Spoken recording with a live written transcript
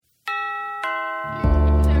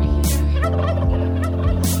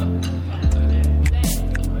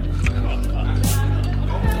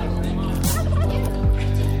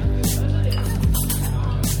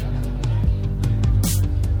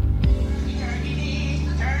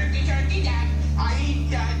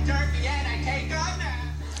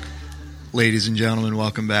Ladies and gentlemen,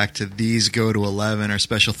 welcome back to These Go to 11, our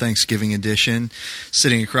special Thanksgiving edition.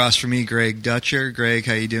 Sitting across from me, Greg Dutcher. Greg,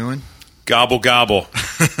 how you doing? Gobble, gobble.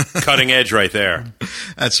 Cutting edge right there.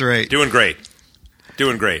 That's right. Doing great.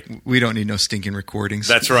 Doing great. We don't need no stinking recordings.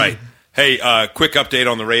 That's right. Hey, quick update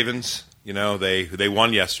on the Ravens. You know, they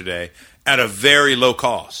won yesterday at a very low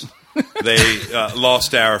cost. They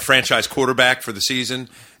lost our franchise quarterback for the season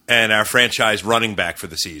and our franchise running back for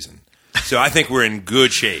the season. So I think we're in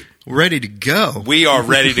good shape. Ready to go. We are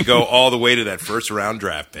ready to go all the way to that first-round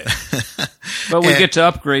draft pick. But we get to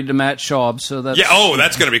upgrade to Matt Schaub, so that's... Yeah,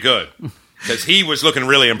 that's going to be good. Because he was looking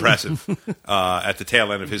really impressive at the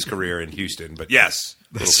tail end of his career in Houston. But yes,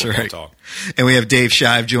 that's right. Talk. And we have Dave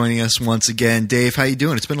Shive joining us once again. Dave, how you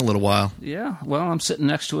doing? It's been a little while. Yeah, well, I'm sitting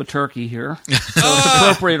next to a turkey here. So it's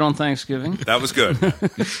appropriate on Thanksgiving. That was good.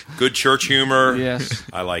 Good church humor. Yes.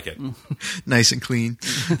 I like it. Nice and clean.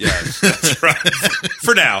 Yes, that's right.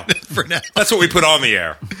 For now. For now. That's what we put on the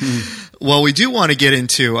air. Well, we do want to get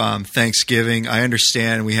into Thanksgiving. I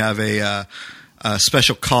understand we have a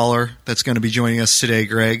special caller that's going to be joining us today,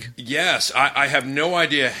 Greg. Yes, I have no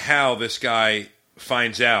idea how this guy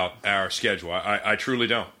finds out our schedule. I truly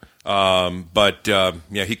don't. But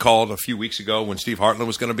he called a few weeks ago when Steve Hartland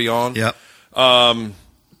was going to be on. Yep.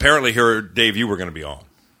 Apparently, Dave, you were going to be on.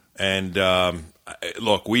 And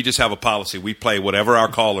look, we just have a policy. We play whatever our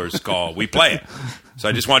callers call. We play it. So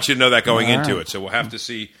I just want you to know that going into it. So we'll have to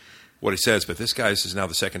see what he says. But this guy, this is now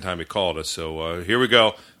the second time he called us. So here we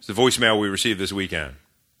go. It's the voicemail we received this weekend.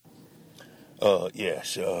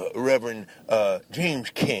 Yes, Reverend James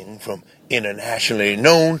King from internationally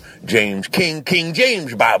known James King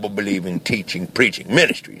James Bible-believing teaching preaching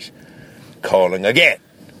ministries, calling again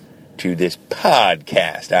to this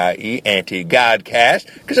podcast, i.e.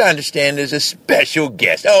 Anti-Godcast, because I understand there's a special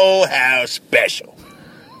guest. Oh, how special.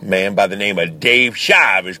 A man by the name of Dave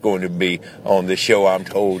Shive is going to be on the show, I'm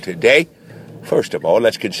told, today. First of all,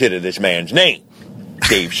 let's consider this man's name.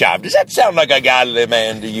 Dave Shive. Does that sound like a godly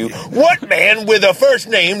man to you? What man with a first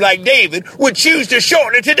name like David would choose to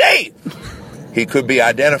shorten it to Dave? He could be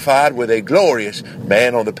identified with a glorious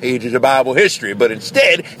man on the pages of Bible history, but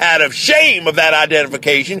instead, out of shame of that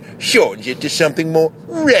identification, shortens it to something more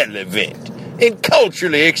relevant and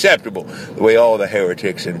culturally acceptable, the way all the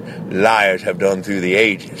heretics and liars have done through the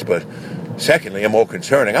ages. But secondly, and more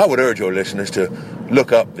concerning, I would urge your listeners to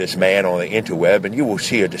look up this man on the interweb, and you will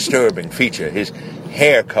see a disturbing feature. His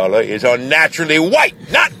hair color is unnaturally white,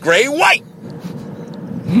 not gray, white.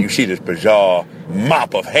 You see this bizarre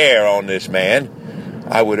mop of hair on this man.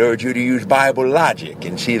 I would urge you to use Bible logic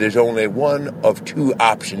and see there's only one of two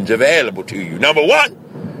options available to you. Number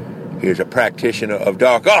one, here's a practitioner of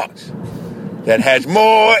dark arts that has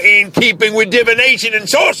more in keeping with divination and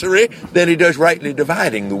sorcery than he does rightly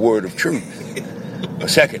dividing the word of truth.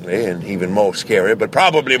 Secondly, and even more scary, but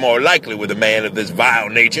probably more likely with a man of this vile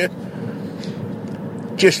nature,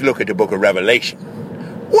 just look at the book of Revelation.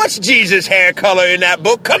 What's Jesus' hair color in that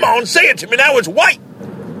book? Come on, say it to me now. It's white.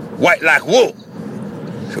 White like wool.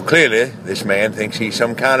 So clearly, this man thinks he's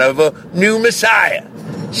some kind of a new Messiah,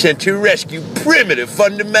 sent to rescue primitive,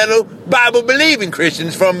 fundamental, Bible-believing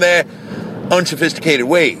Christians from their unsophisticated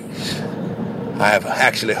ways. I have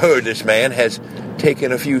actually heard this man has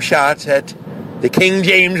taken a few shots at the King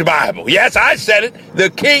James Bible. Yes, I said it, the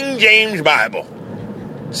King James Bible.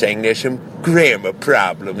 Saying there's some grammar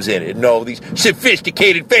problems in it and all these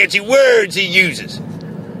sophisticated, fancy words he uses.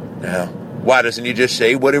 Now, why doesn't he just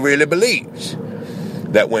say what he really believes?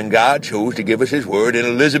 That when God chose to give us his word in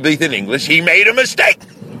Elizabethan English, he made a mistake.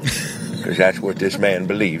 Because that's what this man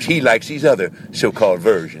believes. He likes these other so-called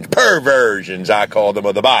versions. Perversions, I call them,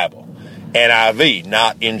 of the Bible. NIV,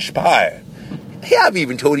 not inspired. I've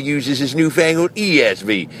even told he uses his newfangled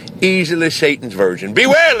ESV, easily Satan's version.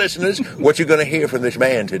 Beware, listeners, what you're going to hear from this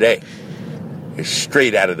man today is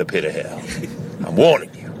straight out of the pit of hell. I'm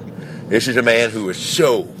warning you. This is a man who is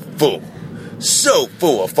so full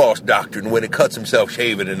of false doctrine, when he cuts himself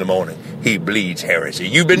shaving in the morning, he bleeds heresy.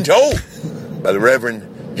 You've been told by the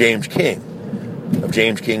Reverend James King of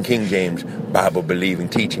James King James Bible-believing,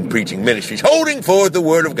 teaching, preaching ministries, holding forth the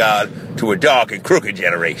word of God to a dark and crooked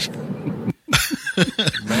generation.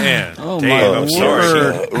 Man, oh Dave, my I'm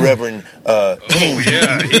sorry. Reverend.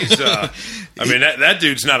 Yeah, I mean, that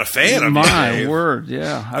dude's not a fan of My Dave. word,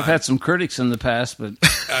 yeah. I've had some critics in the past, but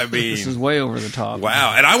I mean, this is way over the top.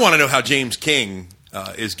 wow. And I want to know how James King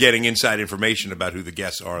is getting inside information about who the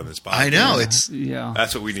guests are on this podcast. I know it's Yeah.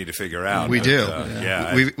 That's what we need to figure out. we But, do.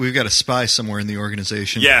 yeah. We've got a spy somewhere in the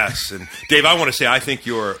organization. Yes. And Dave, I want to say I think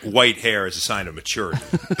your white hair is a sign of maturity.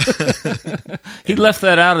 He left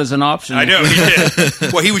that out as an option. I know he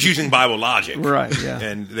did. Well, he was using Bible logic. Right, yeah.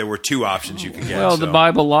 And there were two options you could get. Well, the so.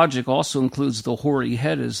 Bible logic also includes the hoary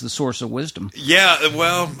head as the source of wisdom. Yeah,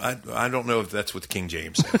 well, I don't know if that's what the King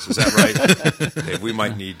James says. Is that right? Dave, we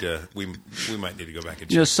might need to we might need to go back and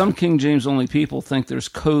check. You know, some King James only people think there's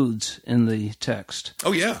codes in the text.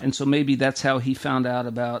 Oh yeah. And so maybe that's how he found out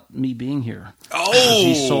about me being here. Oh,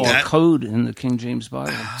 He saw that- a code in the King James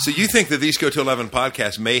Bible. so you think that these Go to 11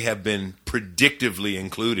 podcasts may have been predictively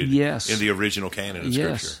included Yes. in the original canon of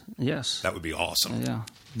Yes, Scripture? yes. That would be awesome. Yeah.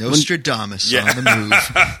 Nostradamus Yeah. on the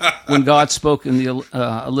move. When God spoke in the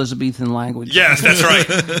Elizabethan language. Yes, that's right.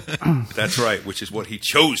 That's right, which is what he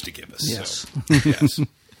chose to give us. Yes. So, yes.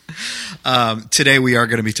 Today we are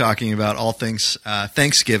going to be talking about all things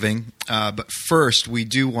Thanksgiving, but first we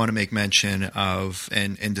do want to make mention of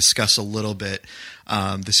and discuss a little bit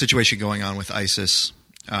the situation going on with ISIS,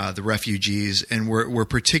 the refugees, and we're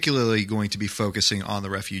particularly going to be focusing on the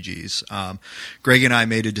refugees. Greg and I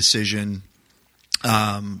made a decision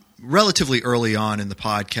relatively early on in the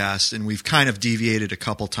podcast, and we've kind of deviated a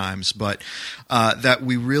couple times, but that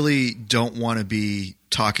we really don't want to be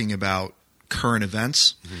talking about current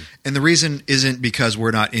events. And the reason isn't because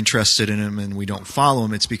we're not interested in them and we don't follow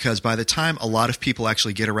them. It's because by the time a lot of people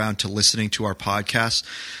actually get around to listening to our podcast,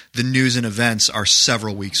 the news and events are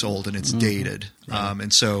several weeks old and it's dated.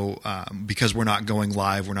 And so because we're not going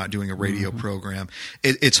live, we're not doing a radio program,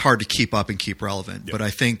 it's hard to keep up and keep relevant. But I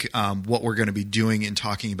think what we're going to be doing in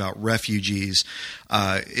talking about refugees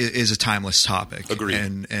is a timeless topic. Agreed.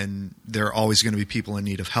 And there are always going to be people in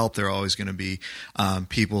need of help. There are always going to be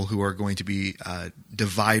people who are going to be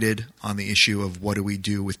divided on the issue of what do we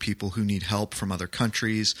do with people who need help from other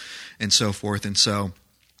countries and so forth. And so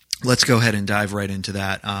let's go ahead and dive right into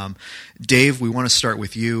that. Dave, we want to start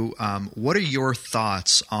with you. What are your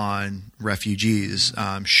thoughts on refugees?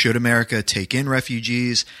 Should America take in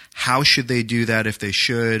refugees? How should they do that if they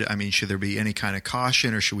should? I mean, should there be any kind of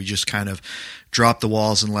caution, or should we just kind of drop the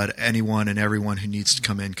walls and let anyone and everyone who needs to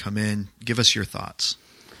come in? Give us your thoughts.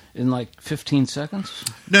 In like 15 seconds?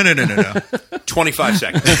 No. 25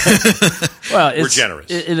 seconds. Well, We're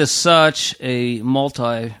generous. It is such a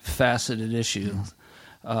multifaceted issue.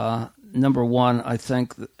 Number one, I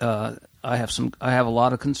think I have a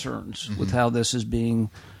lot of concerns with how this is being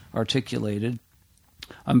articulated.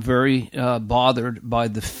 I'm very bothered by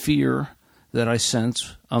the fear that I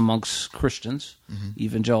sense amongst Christians,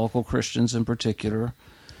 evangelical Christians in particular,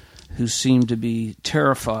 who seem to be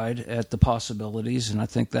terrified at the possibilities, and I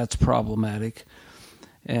think that's problematic.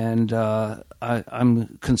 And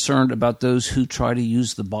I'm concerned about those who try to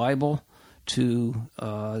use the Bible to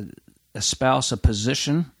espouse a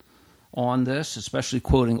position on this, especially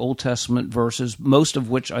quoting Old Testament verses, most of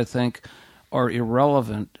which I think are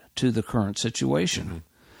irrelevant to the current situation.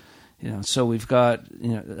 So we've got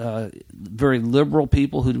very liberal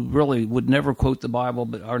people who really would never quote the Bible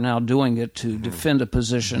but are now doing it to defend a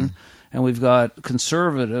position. And we've got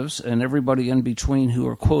conservatives and everybody in between who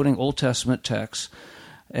are quoting Old Testament texts.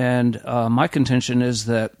 And my contention is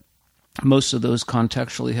that most of those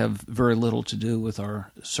contextually have very little to do with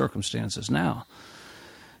our circumstances now.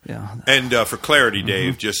 Yeah. And for clarity,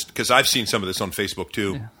 Dave, just because I've seen some of this on Facebook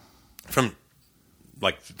too, from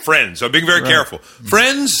like friends. So I'm being very careful.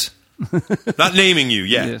 Friends, not naming you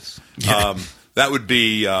yet. Yes. That would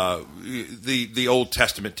be the Old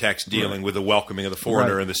Testament text dealing with the welcoming of the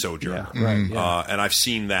foreigner and the sojourner. Yeah, right, yeah. And I've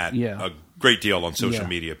seen that Yeah. a great deal on social Yeah.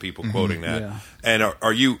 media, people quoting that. Yeah. And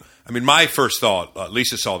are you, I mean, my first thought,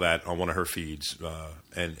 Lisa saw that on one of her feeds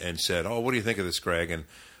and said, oh, what do you think of this, Greg? And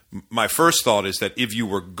my first thought is that if you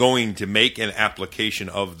were going to make an application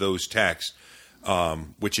of those texts,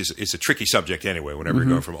 which is a tricky subject anyway, whenever you're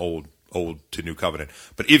going from old to New Covenant.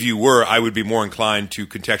 But if you were, I would be more inclined to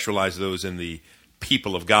contextualize those in the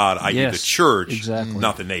people of God, i.e. Yes, the church, exactly.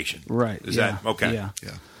 not the nation. Right. Is yeah, that okay? Yeah.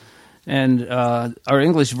 And our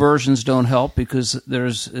English versions don't help because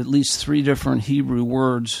there's at least 3 different Hebrew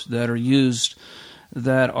words that are used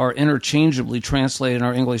that are interchangeably translated in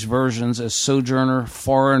our English versions as sojourner,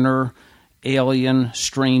 foreigner, alien,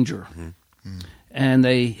 stranger. And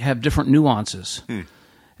they have different nuances.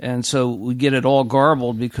 And so we get it all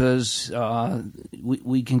garbled because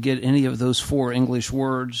we can get any of those 4 English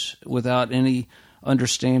words without any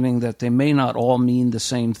understanding that they may not all mean the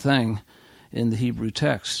same thing in the Hebrew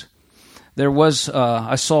text. There was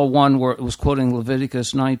I saw one where it was quoting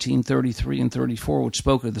Leviticus 19:33 and 34, which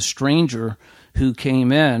spoke of the stranger who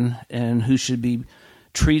came in and who should be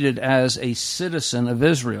treated as a citizen of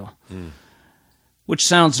Israel. Which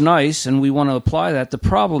sounds nice, and we want to apply that. The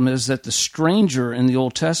problem is that the stranger in the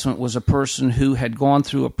Old Testament was a person who had gone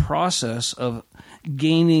through a process of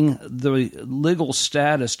gaining the legal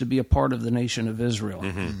status to be a part of the nation of Israel.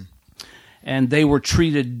 And they were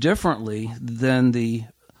treated differently than the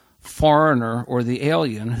foreigner or the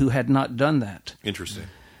alien who had not done that. Interesting.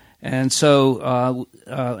 And so,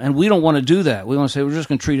 and we don't want to do that. We want to say we're just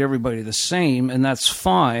going to treat everybody the same, and that's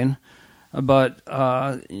fine, but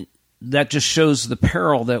that just shows the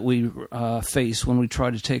peril that we face when we try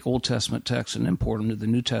to take Old Testament texts and import them to the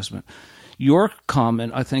New Testament. Your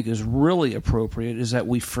comment, I think, is really appropriate, is that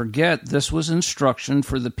we forget this was instruction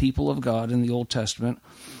for the people of God in the Old Testament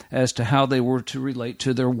as to how they were to relate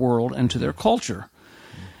to their world and to their culture.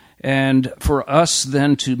 And for us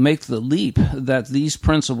then to make the leap that these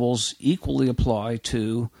principles equally apply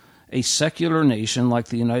to a secular nation like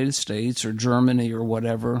the United States or Germany or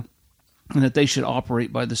whatever, and that they should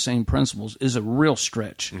operate by the same principles is a real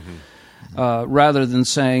stretch. Rather than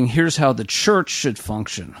saying, here's how the church should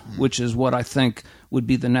function, which is what I think would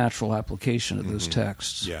be the natural application of those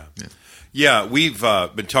texts. Yeah, we've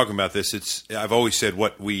been talking about this. I've always said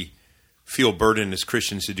what we feel burdened as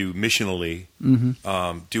Christians to do missionally,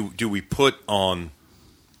 do we put on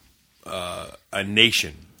a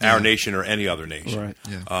nation, our nation or any other nation? Right.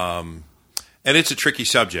 Yeah. And it's a tricky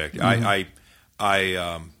subject.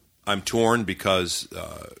 I'm torn because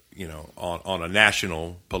on a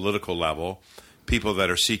national political level, people that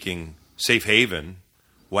are seeking safe haven,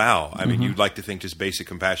 wow. I mean, you'd like to think just basic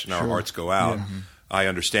compassion, our hearts go out. I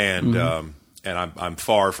understand, and I'm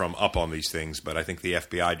far from up on these things, but I think the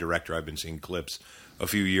FBI director, I've been seeing clips a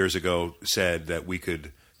few years ago, said that we could,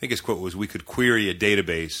 I think his quote was, we could query a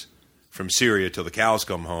database from Syria till the cows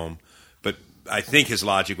come home. But I think his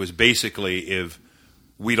logic was basically if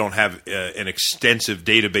we don't have an extensive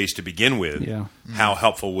database to begin with, how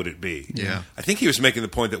helpful would it be? I think he was making the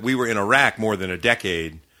point that we were in Iraq more than a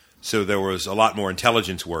decade, so there was a lot more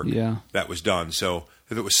intelligence work that was done. So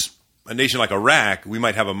if it was a nation like Iraq, we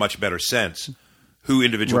might have a much better sense who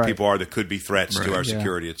individual people are that could be threats to our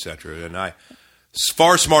security, et cetera. And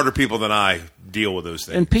far smarter people than I deal with those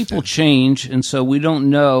things. And people change, and so we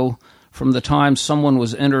don't know from the time someone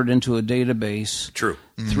was entered into a database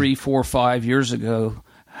 3, 4, 5 years ago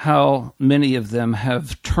how many of them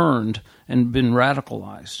have turned and been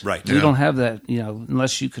radicalized. Right. We don't have that,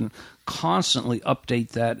 unless you can constantly update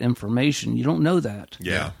that information. You don't know that.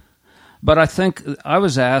 Yeah. But I think I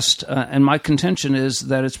was asked, and my contention is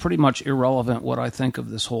that it's pretty much irrelevant what I think of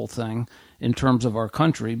this whole thing in terms of our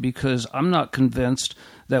country, because I'm not convinced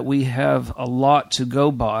that we have a lot to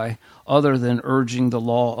go by other than urging the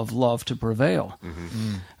law of love to prevail.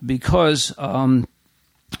 Because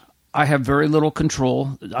I have very little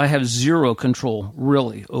control. I have zero control,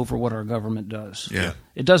 really, over what our government does.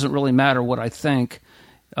 It doesn't really matter what I think,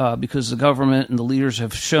 because the government and the leaders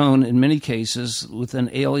have shown in many cases with an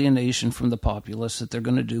alienation from the populace that they're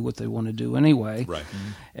going to do what they want to do anyway.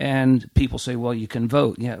 And people say, well, you can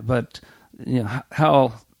vote. Yeah, but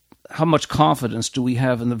how much confidence do we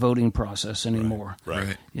have in the voting process anymore?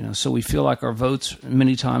 Right. So we feel like our votes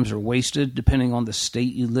many times are wasted depending on the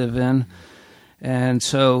state you live in. And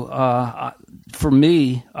so for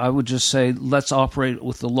me, I would just say let's operate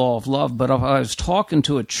with the law of love. But if I was talking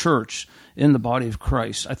to a church in the body of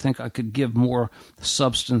Christ, I think I could give more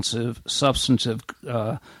substantive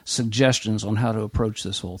suggestions on how to approach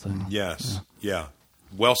this whole thing. Yes. Yeah.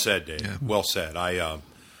 Well said, Dave. Yeah. Well said.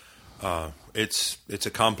 It's a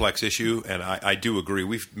complex issue, and I do agree.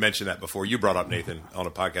 We've mentioned that before. You brought up, Nathan, on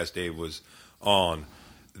a podcast Dave was on,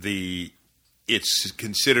 it's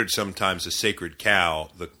considered sometimes a sacred cow,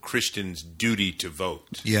 the Christian's duty to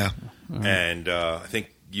vote. Yeah. And I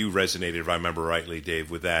think you resonated, if I remember rightly, Dave,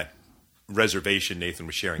 with that reservation Nathan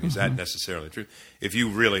was sharing. Is that necessarily true? If you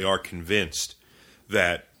really are convinced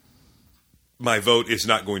that my vote is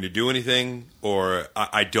not going to do anything, or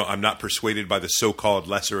I'm not persuaded by the so-called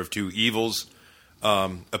lesser of two evils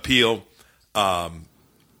appeal,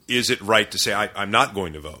 is it right to say I'm not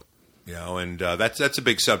going to vote? And that's a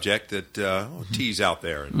big subject that we'll tease out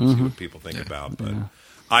there and see what people think about. But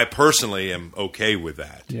I personally am okay with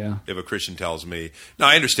that. If a Christian tells me, now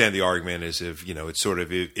I understand the argument is if it's sort of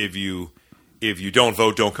if you don't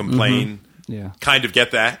vote, don't complain. Kind of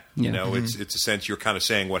get that. It's a sense you're kind of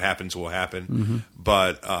saying what happens will happen.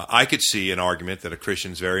 But I could see an argument that a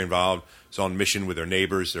Christian's very involved, is on mission with their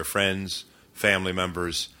neighbors, their friends, family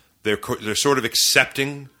members. They're sort of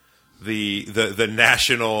accepting the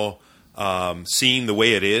national seen the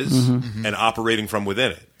way it is and operating from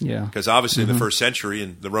within it. Yeah. Because obviously in the first century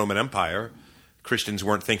in the Roman Empire, Christians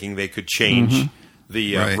weren't thinking they could change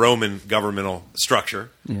the Right. Roman governmental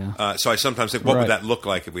structure. Yeah. So I sometimes think, what would Right. that look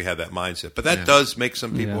like if we had that mindset? But that does make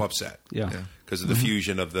some people Yeah. upset. Yeah. Because of the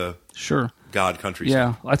fusion of the Sure. God country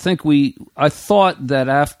Yeah, stuff. I thought that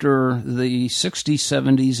after the 60s,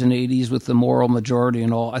 70s, and 80s with the moral majority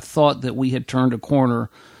and all, I thought that we had turned a corner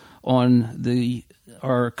on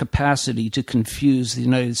our capacity to confuse the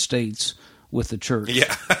United States with the church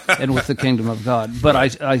Yeah. and with the kingdom of God. But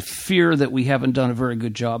I fear that we haven't done a very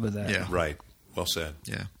good job of that. Yeah. Right. Well said.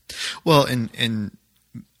 Yeah. Well, and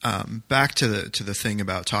back to the thing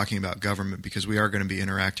about talking about government, because we are going to be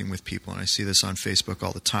interacting with people, and I see this on Facebook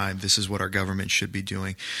all the time. This is what our government should be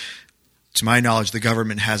doing. To my knowledge, the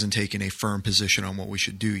government hasn't taken a firm position on what we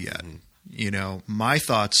should do yet. You know, my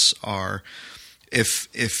thoughts are,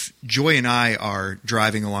 if Joy and I are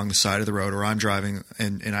driving along the side of the road, or I'm driving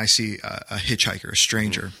and I see a hitchhiker, a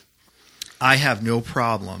stranger, I have no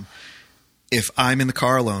problem if I'm in the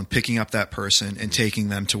car alone picking up that person and taking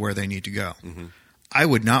them to where they need to go. I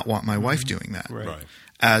would not want my wife doing that. Right.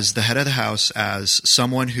 As the head of the house, as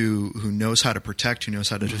someone who knows how to protect, who knows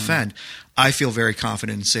how to defend, I feel very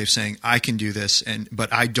confident and safe saying I can do this,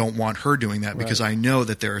 but I don't want her doing that because I know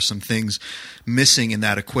that there are some things missing in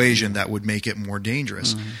that equation that would make it more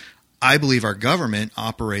dangerous. I believe our government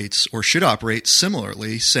operates, or should operate,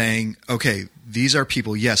 similarly, saying, okay, these are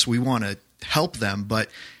people, yes, we want to help them, but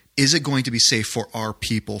is it going to be safe for our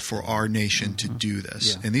people, for our nation to do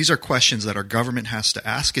this? Yeah. And these are questions that our government has to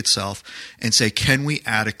ask itself and say, can we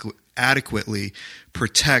adequately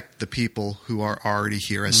protect the people who are already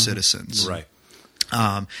here as citizens? Right.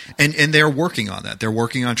 And they're working on that. They're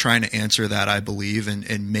working on trying to answer that, I believe,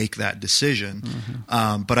 and make that decision.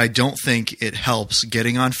 But I don't think it helps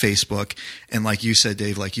getting on Facebook and, like you said,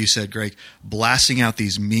 Dave, like you said, Greg, blasting out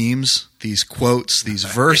these memes, these quotes, these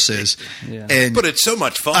verses. Yeah. And But it's so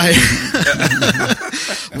much fun.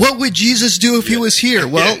 what would Jesus do if he was here?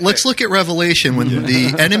 Well, let's look at Revelation when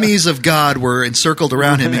the enemies of God were encircled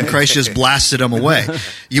around him and Christ just blasted them away.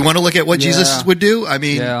 You want to look at what Jesus would do? I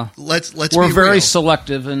mean, let's We're be very real.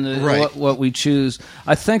 selective in what we choose.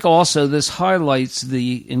 I think also this highlights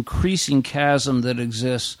the increasing chasm that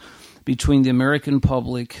exists between the American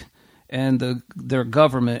public and their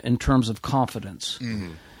government in terms of confidence.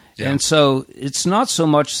 Yeah. And so it's not so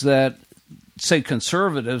much that, say,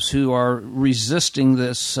 conservatives who are resisting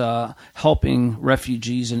this helping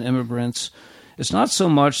refugees and immigrants, it's not so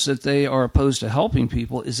much that they are opposed to helping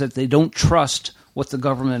people, is that they don't trust what the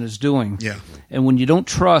government is doing. Yeah. And when you don't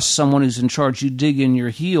trust someone who's in charge, you dig in your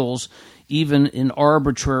heels, even in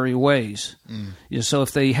arbitrary ways. You know, so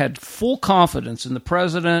if they had full confidence in the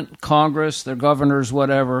president, Congress, their governors,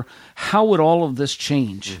 whatever, how would all of this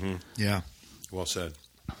change? Yeah. Well said.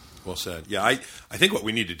 Well said. Yeah, I think what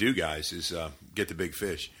we need to do, guys, is get the big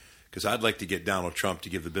fish. Because I'd like to get Donald Trump to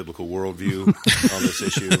give the biblical worldview on this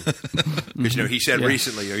issue. Because, you know, he said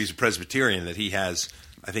recently, you know, he's a Presbyterian, that he has,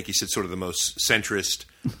 I think he said, sort of the most centrist,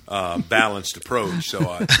 balanced approach. So,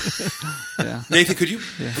 Nathan, could you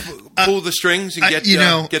pull the strings and get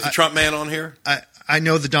the Trump man on here? I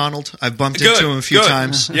know the Donald. I've bumped into him a few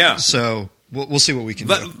times. Yeah. So we'll see what we can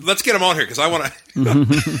do. Let's get him on here because I want to.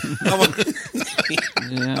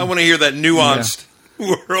 I want to hear that nuanced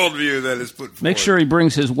worldview that is put forward. Make sure he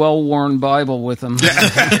brings his well-worn Bible with him.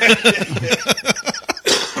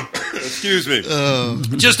 Excuse me.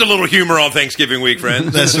 Just a little humor on Thanksgiving week,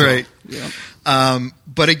 friends. That's right. Yeah.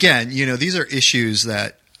 But again, you know, these are issues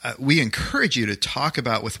that we encourage you to talk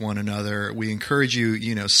about with one another. We encourage you,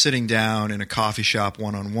 you know, sitting down in a coffee shop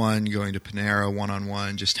one-on-one, going to Panera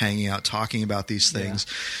one-on-one, just hanging out, talking about these things,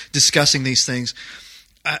 discussing these things.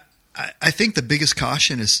 I think the biggest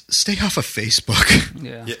caution is stay off of Facebook.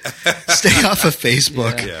 Stay off of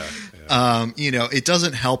Facebook. You know, it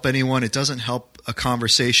doesn't help anyone. It doesn't help a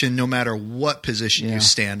conversation, no matter what position you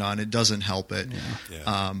stand on. It doesn't help it.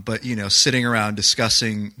 But, you know, sitting around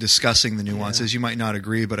discussing the nuances, you might not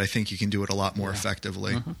agree, but I think you can do it a lot more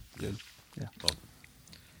effectively. Good. Yeah. Well,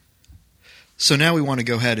 so now we want to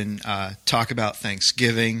go ahead and talk about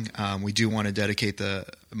Thanksgiving. We do want to dedicate the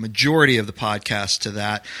majority of the podcast to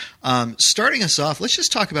that. Starting us off, let's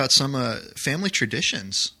just talk about some family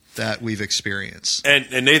traditions that we've experienced.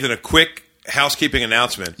 And Nathan, a quick housekeeping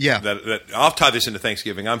announcement. Yeah. That I'll tie this into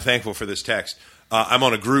Thanksgiving. I'm thankful for this text. I'm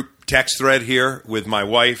on a group text thread here with my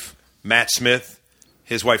wife, Matt Smith,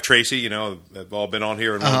 his wife Tracy. You know, they've all been on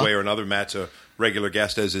here in one way or another. Matt's a regular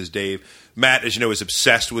guest, as is Dave. Matt, as you know, is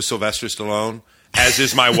obsessed with Sylvester Stallone, as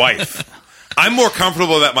is my wife. I'm more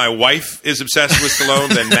comfortable that my wife is obsessed with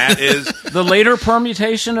Stallone than Matt is. The later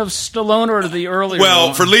permutation of Stallone or the earlier Well,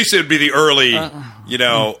 one? for Lisa, it'd be the early,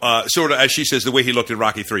 sort of, as she says, the way he looked in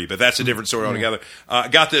Rocky III, but that's a different story altogether.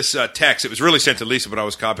 Got this text. It was really sent to Lisa, but I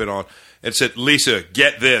was copied on. It said, Lisa,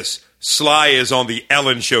 get this. Sly is on the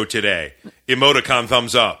Ellen show today. Emoticon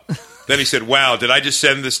thumbs up. Then he said, wow, did I just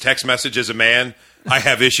send this text message as a man? I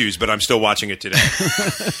have issues, but I'm still watching it today.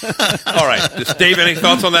 All right. Dave, any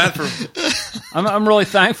thoughts on that? I'm really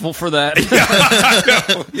thankful for that.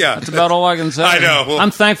 Yeah. That's about all I can say. I know. Well,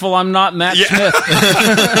 I'm thankful I'm not Matt Smith.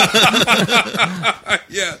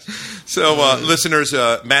 Yeah. So, listeners,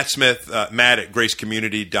 Matt Smith, Matt at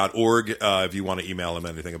gracecommunity.org, if you want to email him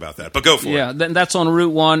anything about that. But go for it. Yeah, that's on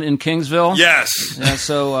Route 1 in Kingsville. Yes. Yeah,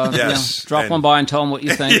 so Yes. drop one by and tell them what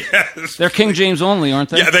you think. Yes. They're King James only, aren't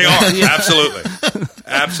they? Yeah, they are. Absolutely.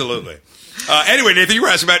 Absolutely. Anyway, Nathan, you were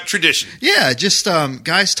asking about tradition. Yeah, just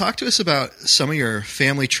guys, talk to us about some of your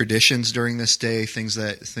family traditions during this day. Things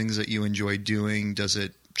that you enjoy doing. Does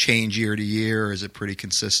it change year to year, or is it pretty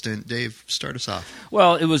consistent? Dave, start us off.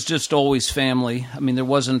 Well, it was just always family. I mean, there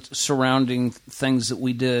wasn't surrounding things that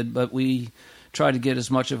we did, but we tried to get as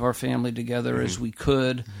much of our family together as we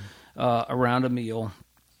could around a meal.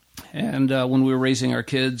 And when we were raising our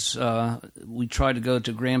kids, we tried to go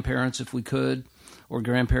to grandparents if we could, or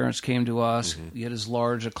grandparents came to us. We had as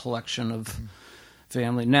large a collection of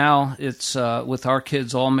family. Now it's with our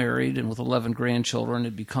kids all married and with 11 grandchildren,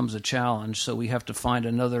 it becomes a challenge. So we have to find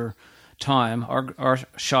another time. Our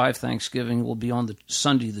Shive Thanksgiving will be on the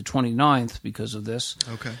Sunday the 29th because of this.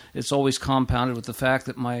 Okay. It's always compounded with the fact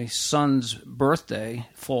that my son's birthday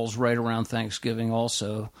falls right around Thanksgiving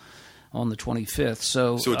also on the 25th.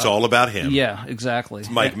 So it's all about him. Yeah, exactly. It's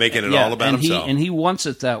Mike making it all about himself. And he wants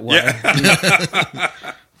it that way.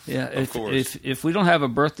 Yeah. If we don't have a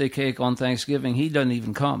birthday cake on Thanksgiving, he doesn't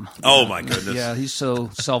even come. Oh my goodness! Yeah, he's so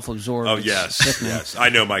self-absorbed. Oh yes. I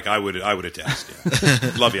know, Mike. I would attest.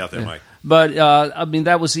 Yeah. Love you out there, Mike. But I mean,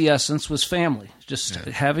 that was the essence: was family. Just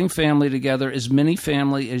having family together, as many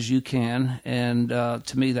family as you can, and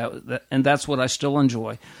to me and that's what I still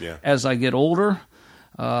enjoy. Yeah. As I get older,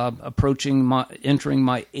 entering my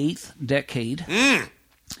 8th decade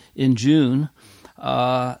in June.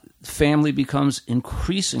 Family becomes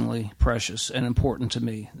increasingly precious and important to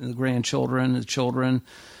me. The grandchildren, the children,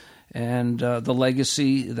 and the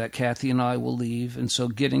legacy that Kathy and I will leave. And so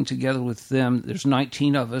getting together with them, there's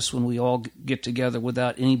 19 of us when we all get together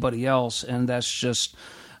without anybody else, and that's just,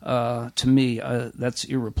 to me, that's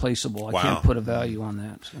irreplaceable. I can't put a value on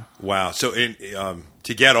that. So. Wow. So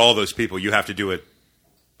to get all those people, you have to do it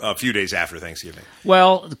a few days after Thanksgiving.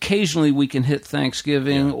 Well, occasionally we can hit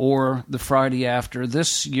Thanksgiving or the Friday after.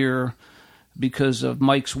 This year, because of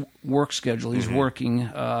Mike's work schedule, he's working,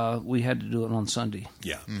 we had to do it on Sunday.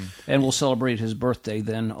 Yeah. And we'll celebrate his birthday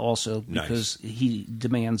then also because he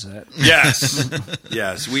demands that. Yes.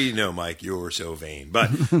 Yes, we know, Mike, you're so vain. But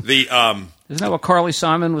the... Isn't that what Carly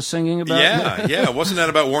Simon was singing about? Yeah. Wasn't that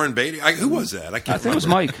about Warren Beatty? Who was that? I can't remember. It was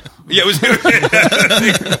Mike. Yeah, it was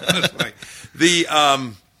Mike. The...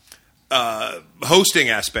 hosting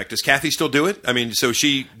aspect, does Kathy still do it? I mean, so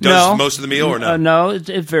she does most of the meal or no? No,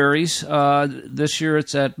 it varies. This year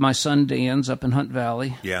it's at my son Dan's up in Hunt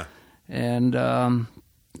Valley. Yeah. And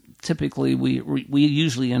typically we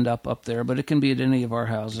usually end up there, but it can be at any of our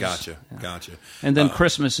houses. Gotcha. And then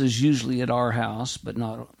Christmas is usually at our house, but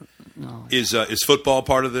not... No. Is football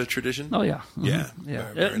part of the tradition? Oh, yeah. Mm-hmm.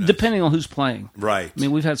 Yeah. Very nice. Depending on who's playing. Right. I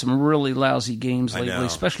mean, we've had some really lousy games lately, I know.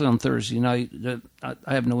 especially on Thursday night that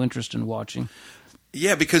I have no interest in watching.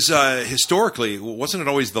 Yeah, because historically, wasn't it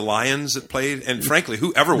always the Lions that played? And frankly,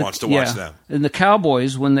 whoever wants to watch them? And the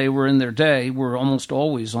Cowboys, when they were in their day, were almost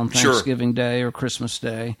always on Thanksgiving Day or Christmas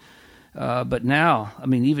Day. But now, I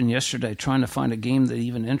mean, even yesterday, trying to find a game that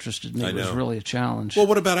even interested me was really a challenge. Well,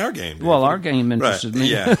 what about our game? Well, our game interested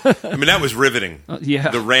me. Yeah. I mean, that was riveting.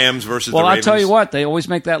 The Rams versus the Ravens. Well, I tell you what, they always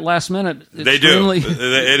make that last minute. They do.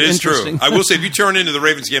 It is true. I will say, if you turn into the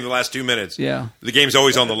Ravens game the last 2 minutes, the game's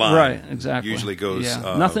always on the line. Right, exactly. Usually goes...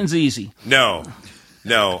 Yeah. Nothing's easy. No.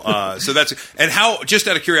 So that's... And how, just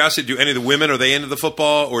out of curiosity, do any of the women, are they into the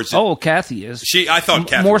football? Or is it, Kathy is. I thought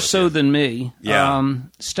Kathy more was, so than me. Yeah.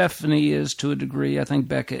 Stephanie is to a degree. I think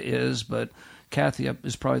Becca is, but Kathy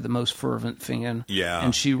is probably the most fervent fan. Yeah.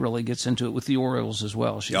 And she really gets into it with the Orioles as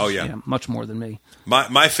well. She's, much more than me.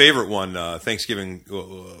 My favorite one,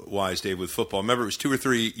 Thanksgiving-wise, Dave, with football, remember it was 2 or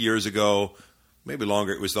 3 years ago, maybe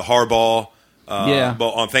longer, it was the Harbaugh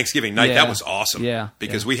on Thanksgiving night. That was awesome.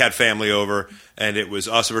 Because we had family over, and it was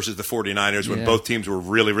us versus the 49ers when both teams were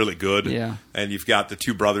really, really good. Yeah. And you've got the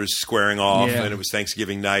two brothers squaring off, and it was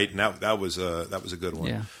Thanksgiving night, and that was a good one.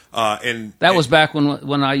 Yeah. And That was back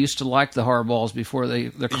when I used to like the hardballs before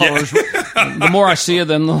their colors. The more I see of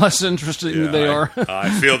them, the less interesting they are. I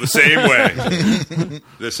feel the same way.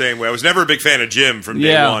 The same way. I was never a big fan of Jim from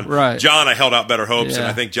day one. Right. John, I held out better hopes, and Yeah.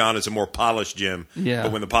 I think John is a more polished Jim. Yeah.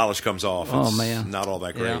 But when the polish comes off, it's man. not all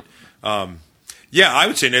that great. Yeah, I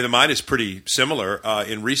would say, Nathan, mine is pretty similar.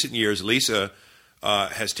 In recent years, Lisa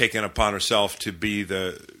has taken upon herself to be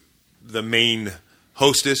the main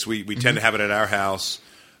hostess. We tend to have it at our house.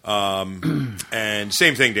 And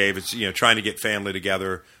same thing, Dave. It's trying to get family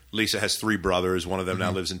together. Lisa has 3 brothers. One of them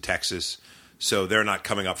now lives in Texas, so they're not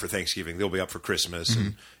coming up for Thanksgiving. They'll be up for Christmas,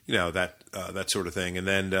 and that sort of thing. And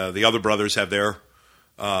then the other brothers have their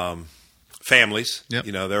families. Yep.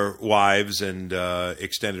 Their wives and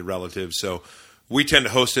extended relatives. So we tend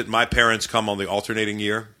to host it. My parents come on the alternating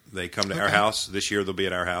year. They come to our house. This year they'll be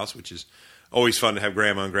at our house, which is always fun to have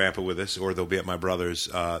Grandma and Grandpa with us, or they'll be at my brother's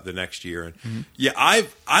the next year. And I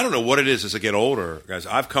don't know what it is as I get older, guys.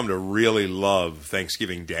 I've come to really love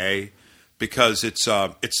Thanksgiving Day because it's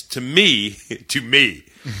to me,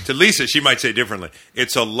 to Lisa, she might say differently.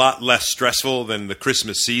 It's a lot less stressful than the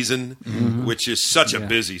Christmas season, which is such a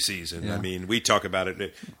busy season. Yeah. I mean, we talk about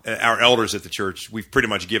it. Our elders at the church, we've pretty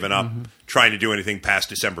much given up trying to do anything past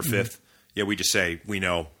December 5th. Yeah, we just say we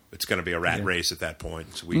know it's going to be a rat race at that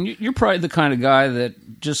point. So You're probably the kind of guy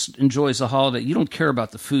that just enjoys the holiday. You don't care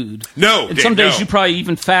about the food. No, and Dave, some days no. you probably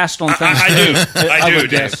even fast on I Thanksgiving. do. I do, would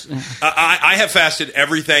guess. Dave. I have fasted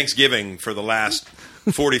every Thanksgiving for the last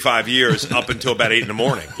 45 years up until about 8 in the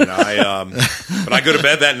morning. But I go to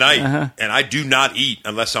bed that night and I do not eat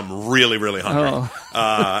unless I'm really, really hungry.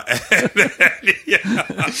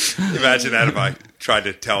 Imagine that if I tried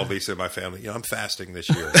to tell Lisa and my family, I'm fasting this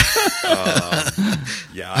year.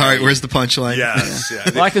 All right, where's the punchline? Yes. Yeah.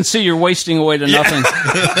 Well, I can see you're wasting away to nothing.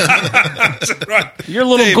 Right. You're a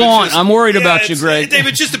little Dave, gaunt. it's just- I'm worried about you, it's- Greg. Dave,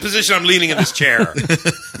 it's just the position I'm leaning in this chair.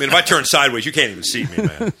 I mean, if I turn sideways, you can't even see me,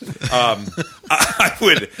 man.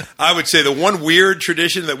 I would say the one weird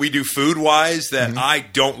tradition that we do food-wise that I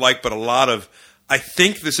don't like, but I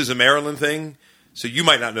think this is a Maryland thing. So you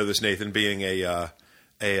might not know this, Nathan, being a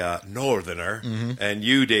northerner, and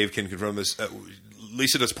you, Dave, can confirm this.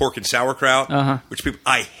 Lisa does pork and sauerkraut, which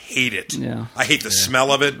I hate it. Yeah. I hate the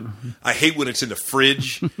smell of it. I hate when it's in the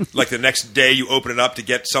fridge. Like the next day, you open it up to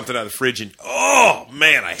get something out of the fridge, and oh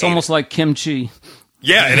man, I hate It's almost like kimchi.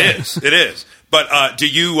 Yeah, it is. It is. But do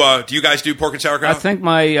you guys do pork and sauerkraut? I think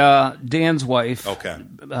my Dan's wife, Okay.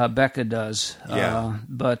 Becca, does. Yeah.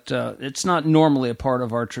 But it's not normally a part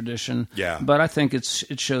of our tradition. Yeah. But I think it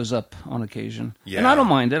shows up on occasion. Yeah. And I don't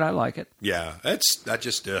mind it. I like it. Yeah, I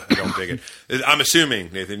don't dig it. I'm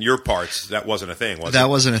assuming, Nathan, your parts, that wasn't a thing, was it? That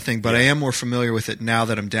wasn't a thing, but I am more familiar with it now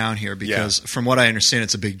that I'm down here because from what I understand,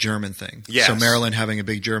 it's a big German thing. Yes. So Maryland having a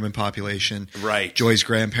big German population. Right. Joy's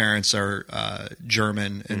grandparents are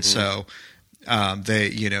German, and so they,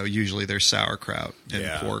 usually there's sauerkraut and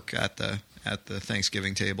pork at the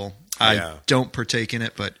Thanksgiving table. I don't partake in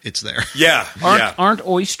it, but it's there. Yeah. Aren't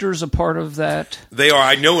oysters a part of that? They are.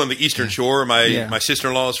 I know on the Eastern Shore, my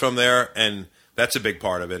sister-in-law is from there, and that's a big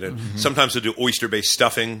part of it. And sometimes they'll do oyster-based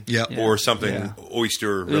stuffing or something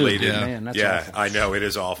oyster-related. Ooh, man, that's awful. I know. It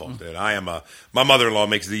is awful. Dude. My mother-in-law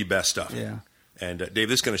makes the best stuffing. Yeah. And Dave,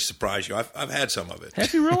 this is going to surprise you. I've had some of it.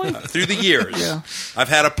 Have you really? Through the years. Yeah. I've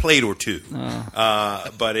had a plate or two.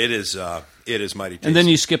 But it is mighty tasty. And then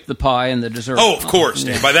you skip the pie and the dessert. Oh, of course,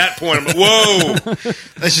 Dave. By that point, whoa!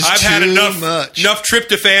 That's just I've had too enough much.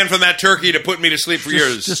 tryptophan from that turkey to put me to sleep for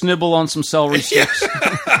years. Just nibble on some celery sticks.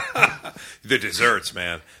 The desserts,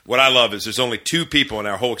 man. What I love is there's only 2 people in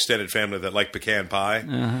our whole extended family that like pecan pie.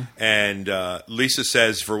 And Lisa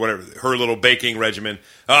says for whatever her little baking regimen,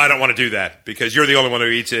 I don't want to do that because you're the only one who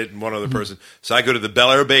eats it and one other person. So I go to the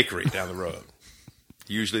Bel Air Bakery down the road,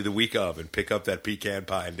 usually the week of, and pick up that pecan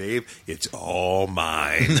pie. And Dave, it's all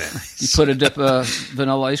mine. You put a dip of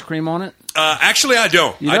vanilla ice cream on it? Actually, I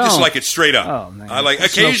don't. You I just don't? like it straight up. Oh, man. I like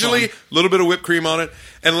That's so occasionally fun. a little bit of whipped cream on it.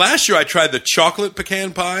 And last year I tried the chocolate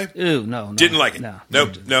pecan pie. Ew, no. Didn't like it. No.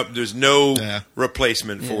 Nope. There's no Yeah.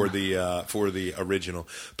 replacement for the original.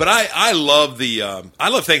 But I love I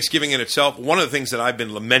love Thanksgiving in itself. One of the things that I've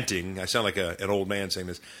been lamenting, I sound like an old man saying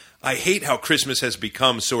this. I hate how Christmas has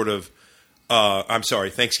become sort of.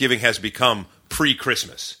 Thanksgiving has become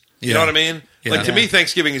pre-Christmas. You know what I mean? Yeah. Like to me,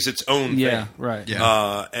 Thanksgiving is its own thing. Yeah, right.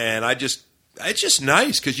 Yeah. And I it's just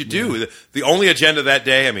nice because you do. The only agenda that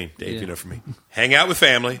day, I mean, Dave, you know, for me, hang out with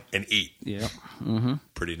family and eat. Yeah.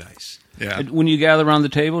 Pretty nice. Yeah. And when you gather around the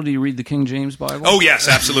table, do you read the King James Bible? Oh, yes,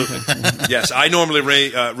 absolutely. Yes, I normally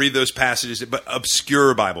read those passages, but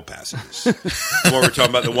obscure Bible passages. What we're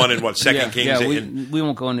talking about, the one in Second Kings. Yeah, we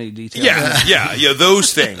won't go into any detail. Yeah,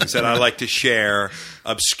 those things that I like to share,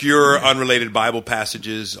 obscure, unrelated Bible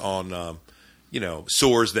passages on,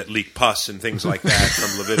 sores that leak pus and things like that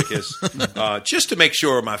from Leviticus, just to make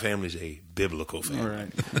sure my family's a biblical family.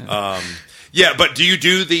 All right. But do you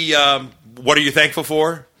do the what are you thankful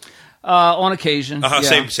for? On occasion.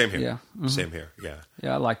 Same here. Yeah. Mm-hmm. Same here. Yeah.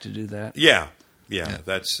 Yeah, I like to do that. Yeah.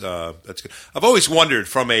 That's good. I've always wondered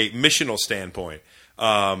from a missional standpoint,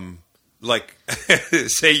 like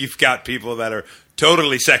say you've got people that are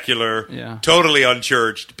totally secular, totally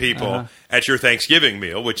unchurched people at your Thanksgiving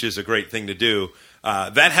meal, which is a great thing to do.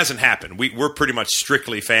 That hasn't happened. We're pretty much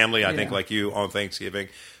strictly family, I think, like you on Thanksgiving.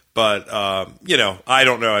 But I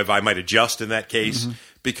don't know if I might adjust in that case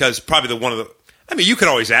because probably you can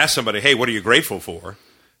always ask somebody, hey, what are you grateful for?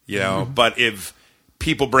 But if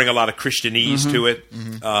people bring a lot of Christianese to it,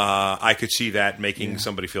 I could see that making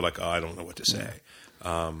somebody feel like, oh, I don't know what to say.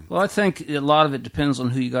 Well, I think a lot of it depends on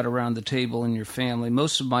who you got around the table in your family.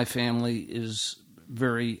 Most of my family is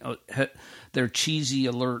very their cheesy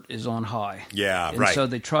alert is on high. Yeah, and right. So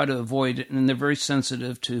they try to avoid it, and they're very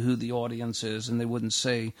sensitive to who the audience is, and they wouldn't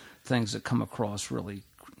say things that come across really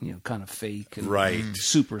kind of fake and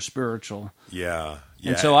super spiritual. Yeah.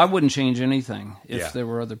 And so I wouldn't change anything if there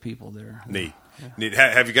were other people there. Neat.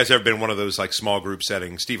 Have you guys ever been in one of those like small group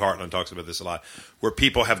settings? Steve Hartland talks about this a lot, where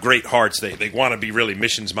people have great hearts. They want to be really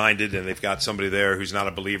missions minded, and they've got somebody there who's not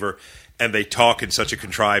a believer, and they talk in such a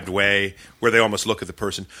contrived way where they almost look at the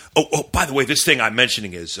person. Oh, by the way, this thing I'm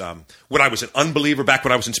mentioning is when I was an unbeliever, back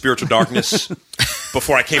when I was in spiritual darkness,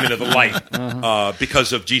 before I came into the light,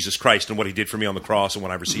 because of Jesus Christ and what He did for me on the cross, and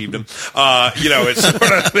when I received Him. It's sort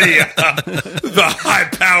of the high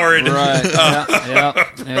powered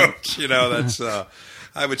approach. That's.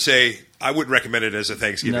 I would say I wouldn't recommend it as a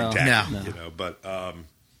Thanksgiving tactic. No. But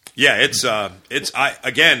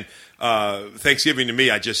Thanksgiving to me,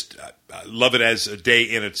 I love it as a day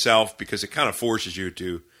in itself because it kind of forces you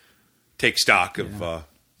to take stock of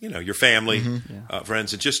your family,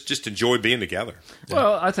 friends, and just enjoy being together.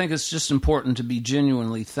 Well, I think it's just important to be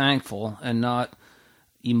genuinely thankful and not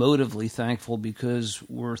emotively thankful because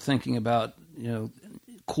we're thinking about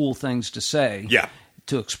cool things to say. Yeah.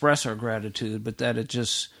 To express our gratitude, but that it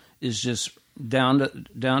just is just down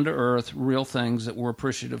to earth, real things that we're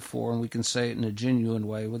appreciative for, and we can say it in a genuine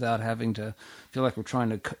way without having to feel like we're trying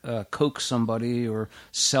to coax somebody or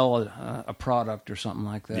sell a product or something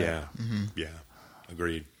like that. Yeah, yeah,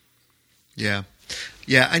 agreed. Yeah.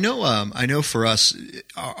 I know. For us,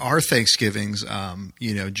 our Thanksgivings,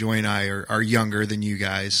 Joy and I are younger than you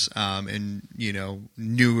guys, and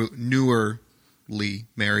newerly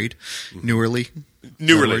married, newerly.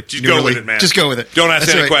 Just go with it, man. Just go with it. Don't ask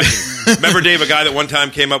That's any right. questions. Remember, Dave, a guy that one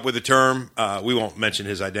time came up with a term. We won't mention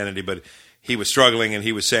his identity, but he was struggling, and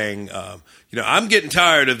he was saying, I'm getting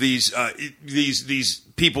tired of these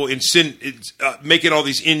people making all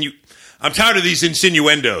these I'm tired of these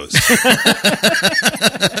insinuendos.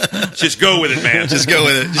 Just go with it, man. Just go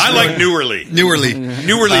with it. I like newerly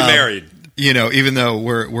married. Even though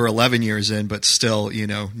we're 11 years in, but still,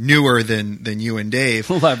 newer than you and Dave.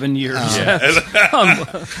 11 years.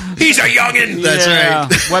 He's a youngin'. That's right.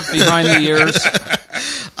 Wet behind the ears.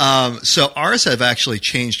 So ours have actually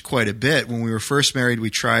changed quite a bit. When we were first married, we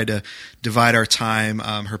tried to divide our time.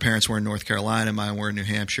 Her parents were in North Carolina, mine were in New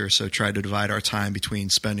Hampshire, so tried to divide our time between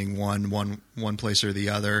spending one place or the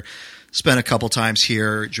other. Spent a couple times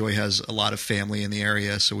here. Joy has a lot of family in the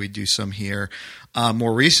area, so we do some here.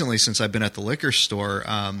 More recently, since I've been at the liquor store,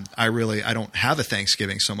 I don't have a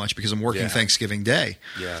Thanksgiving so much because I'm working Thanksgiving Day.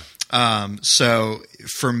 Yeah. So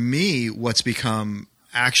for me, what's become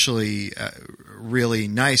actually really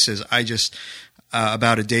nice is I just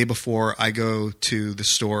about a day before I go to the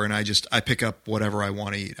store and I pick up whatever I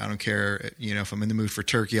want to eat. I don't care, if I'm in the mood for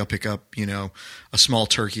turkey, I'll pick up, a small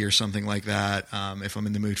turkey or something like that. If I'm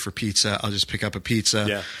in the mood for pizza, I'll just pick up a pizza.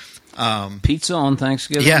 Yeah. Pizza on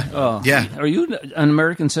Thanksgiving? Yeah. Oh. Yeah. Are you an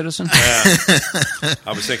American citizen? Yeah.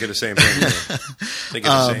 I was thinking the same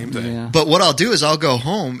thing. Yeah. But what I'll do is I'll go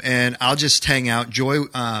home and I'll just hang out. Joy,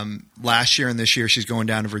 last year and this year, she's going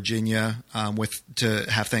down to Virginia to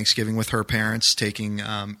have Thanksgiving with her parents, taking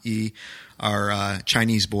E, our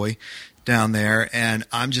Chinese boy, down there. And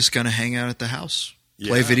I'm just going to hang out at the house.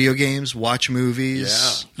 Play video games, watch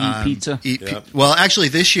movies. Eat pizza. Well, actually,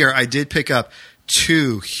 this year I did pick up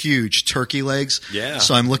 2 huge turkey legs. Yeah.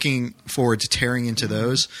 So I'm looking forward to tearing into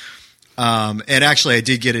those. And actually, I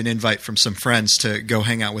did get an invite from some friends to go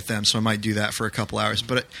hang out with them, so I might do that for a couple hours.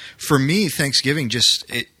 But for me, Thanksgiving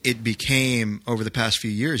it became, over the past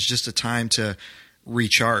few years, just a time to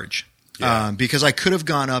recharge. Yeah. Because I could have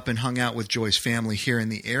gone up and hung out with Joy's family here in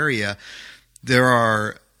the area. There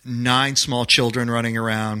are 9 small children running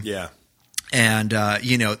around. Yeah. And,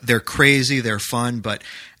 they're crazy, they're fun, but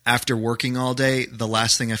after working all day, the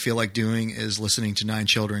last thing I feel like doing is listening to 9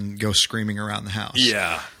 children go screaming around the house.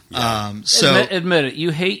 Yeah. Admit it. You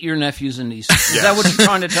hate your nephews and nieces. Is that what you're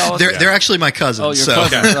trying to tell us? They're actually my cousins. Oh, your so.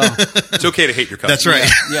 cousins. Oh. It's okay to hate your cousins. That's right.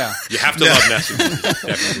 Yeah. You have to love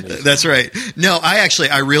nephews. That's right. No,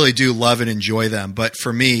 I really do love and enjoy them. But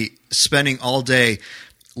for me, spending all day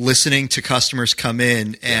listening to customers come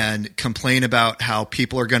in and complain about how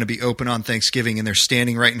people are going to be open on Thanksgiving and they're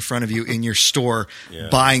standing right in front of you in your store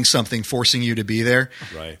buying something, forcing you to be there.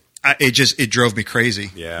 Right. It drove me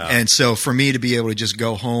crazy. Yeah. And so for me to be able to just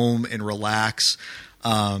go home and relax,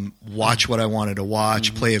 watch what I wanted to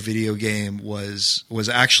watch, play a video game was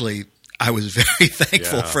actually, I was very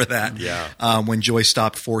thankful for that. Yeah. When Joy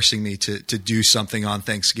stopped forcing me to do something on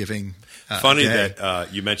Thanksgiving. Funny day.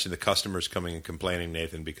 that you mentioned the customers coming and complaining,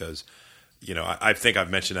 Nathan, because I think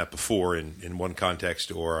I've mentioned that before in one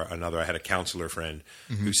context or another. I had a counselor friend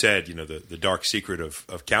who said, the dark secret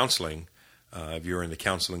of counseling, if you're in the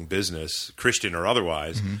counseling business, Christian or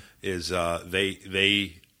otherwise, is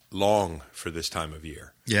they long for this time of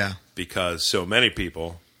year. Yeah. Because so many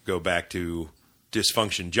people go back to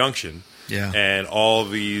dysfunction junction. Yeah. And all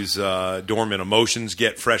these dormant emotions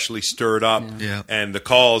get freshly stirred up. Yeah. And the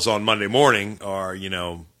calls on Monday morning are,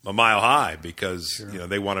 a mile high because,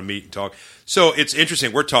 they want to meet and talk. So it's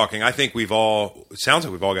interesting. We're talking. I think it sounds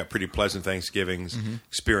like we've all got pretty pleasant Thanksgivings,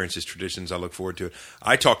 experiences, traditions. I look forward to it.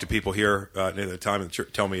 I talk to people here at the time of the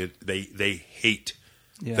church, tell me they hate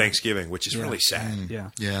Thanksgiving, which is really sad.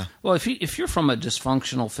 Yeah. Well, if you're from a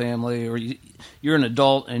dysfunctional family or you're an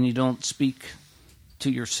adult and you don't speak to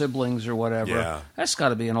your siblings or whatever, that's got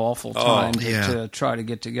to be an awful time to try to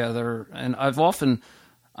get together. And I've often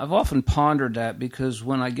pondered that because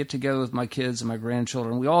when I get together with my kids and my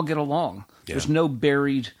grandchildren, we all get along. Yeah. There's no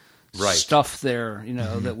buried stuff there,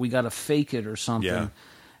 that we got to fake it or something. Yeah.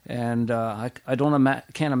 And I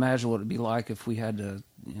can't imagine what it'd be like if we had to,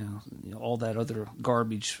 all that other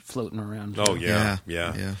garbage floating around. Oh yeah.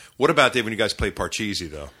 What about, Dave, when you guys play Parcheesi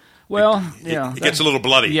though? Well, it gets a little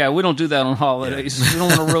bloody. Yeah, we don't do that on holidays. We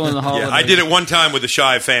don't want to ruin the holidays. I did it one time with the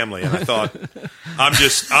Shive family, and I thought,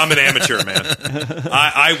 I'm an amateur, man.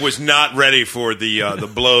 I was not ready for the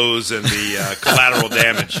blows and the collateral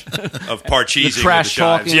damage of Parcheesi. The trash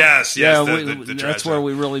talking. Yes. Yeah, the that's where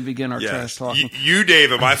we really begin our trash talking. You,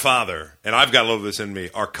 Dave, and my father, and I've got a little of this in me,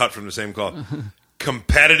 are cut from the same cloth.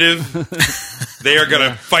 Competitive. They are going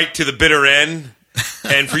to fight to the bitter end.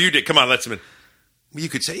 And for you, Dave, come on, let's. You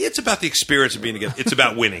could say it's about the experience of being together. It's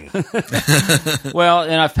about winning. Well,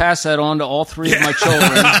 and I've passed that on to all 3 of my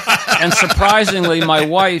children. And surprisingly, my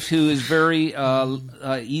wife, who is very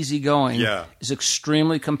easygoing, is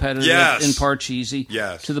extremely competitive in Parcheesi.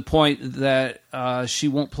 Yes. To the point that she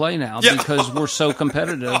won't play now because we're so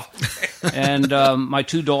competitive. And my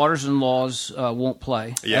 2 daughters-in-laws won't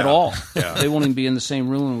play at all. Yeah. They won't even be in the same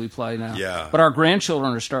room when we play now. Yeah. But our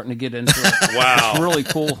grandchildren are starting to get into it. Wow. It's really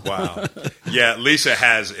cool. Wow. Yeah, Lisa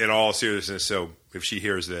has, in all seriousness, so if she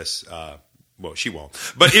hears this, well, she won't.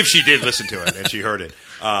 But if she did listen to it and she heard it.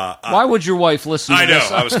 Why would your wife listen to this? I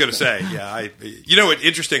know. I was going to say, what,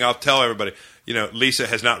 interesting, I'll tell everybody, Lisa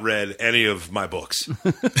has not read any of my books.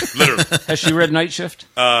 Literally. Has she read Night Shift?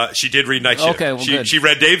 She did read Night Shift. Okay, well, good. She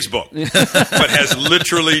read Dave's book, but has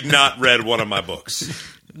literally not read one of my books.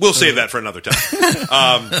 We'll save that for another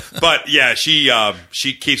time. But yeah,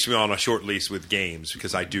 she keeps me on a short leash with games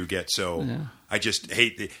because I do get so. Yeah. I just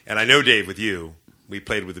hate and I know, Dave, with you, we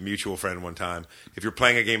played with a mutual friend one time. If you're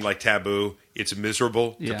playing a game like Taboo, it's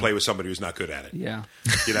miserable to play with somebody who's not good at it. Yeah.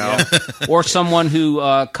 Or someone who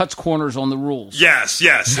cuts corners on the rules. Yes,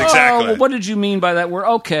 exactly. Well, what did you mean by that? We'll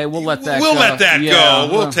let that go. Let that go.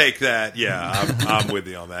 We'll take that. Yeah, I'm with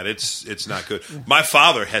you on that. It's not good. My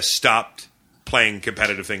father has stopped playing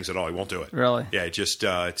competitive things at all. He won't do it. Really? Yeah,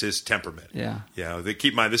 it's his temperament. Yeah.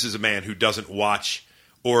 Keep in mind, this is a man who doesn't watch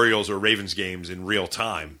Orioles or Ravens games in real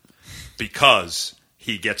time because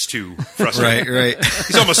he gets too frustrated. Right.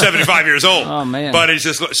 He's almost 75 years old. Oh, man. But he's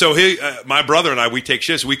just so my brother and I, we take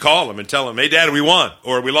shifts. We call him and tell him, "Hey, Dad, we won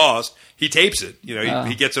or we lost." He tapes it.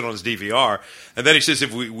 He gets it on his DVR, and then he says,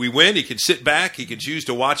 if we win, he can sit back. He can choose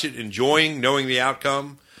to watch it, knowing the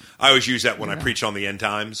outcome. I always use that when I preach on the end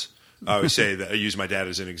times. I always say that I use my dad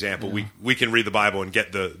as an example. We can read the Bible and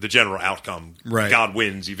get the general outcome. Right. God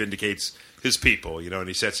wins. He vindicates his people, and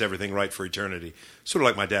he sets everything right for eternity. Sort of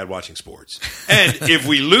like my dad watching sports. And if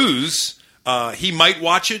we lose, he might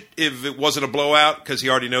watch it if it wasn't a blowout because he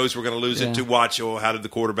already knows we're going to lose it to watch, how did the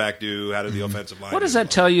quarterback do? How did the offensive line do? What does that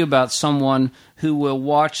tell you about someone who will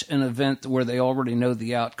watch an event where they already know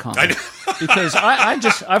the outcome? I know. Because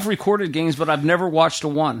I've recorded games, but I've never watched a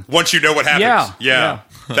one. Once you know what happens. Yeah.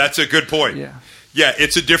 That's a good point. Yeah,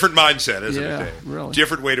 it's a different mindset, isn't it, Dave? Really.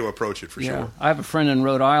 Different way to approach it, for sure. I have a friend in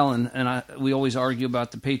Rhode Island, and we always argue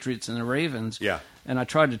about the Patriots and the Ravens. Yeah. And I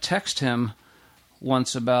tried to text him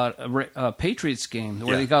once about a Patriots game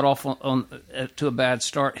where they got off to a bad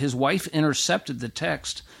start. His wife intercepted the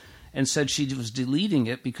text and said she was deleting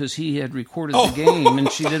it because he had recorded the game and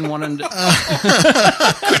she didn't want him to...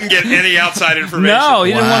 Couldn't get any outside information. No,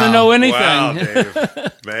 he didn't want to know anything. Wow,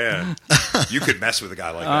 Dave. Man, you could mess with a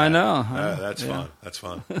guy like that. I know. That's fun. That's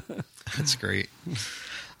fun. That's great.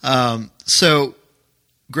 So,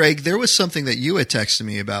 Greg, there was something that you had texted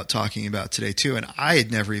me about talking about today, too, and I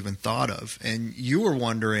had never even thought of. And you were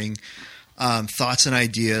wondering thoughts and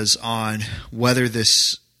ideas on whether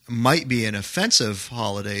this might be an offensive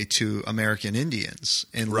holiday to American Indians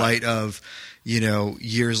in light of,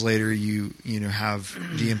 years later you have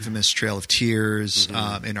the infamous Trail of Tears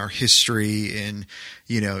in our history in,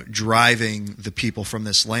 driving the people from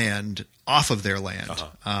this land off of their land.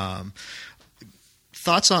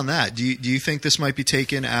 Thoughts on that? Do you think this might be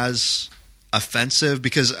taken as offensive?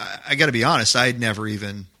 Because I got to be honest, I had never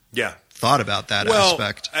even thought about that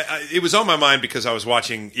aspect. It was on my mind because I was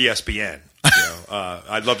watching ESPN.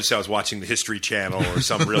 I'd love to say I was watching the History Channel or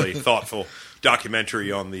some really thoughtful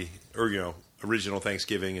documentary on the original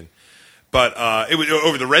Thanksgiving, but it was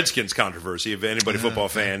over the Redskins controversy. If anybody football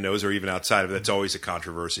fan knows, or even outside of it, that's always a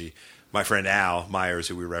controversy. My friend Al Myers,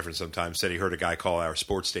 who we reference sometimes, said he heard a guy call our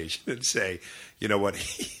sports station and say, "You know what?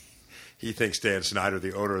 He thinks Dan Snyder,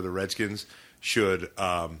 the owner of the Redskins, should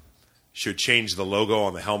change the logo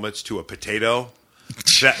on the helmets to a potato."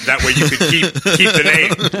 That way you could keep the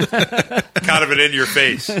name kind of in your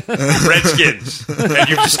face. Redskins. And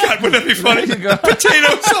you've just got, wouldn't that be funny?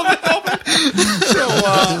 Potatoes on the helmet.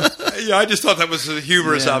 So, I just thought that was a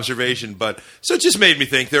humorous observation. So it just made me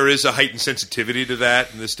think there is a heightened sensitivity to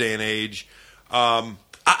that in this day and age.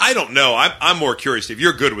 I don't know. I'm more curious, Steve.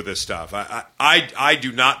 You're good with this stuff. I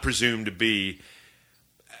do not presume to be...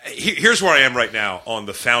 Here's where I am right now on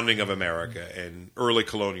the founding of America and early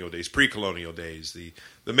colonial days, pre-colonial days, the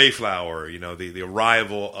Mayflower, the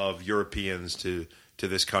arrival of Europeans to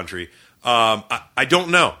this country. I don't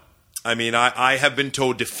know. I mean, I have been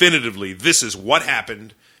told definitively this is what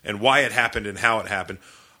happened and why it happened and how it happened.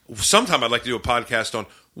 Sometime I'd like to do a podcast on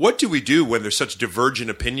what do we do when there's such divergent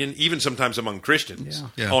opinion, even sometimes among Christians,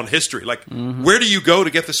 on history. Like, where do you go to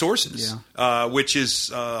get the sources? Which is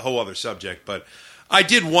a whole other subject, but... I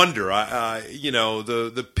did wonder,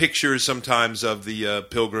 the pictures sometimes of the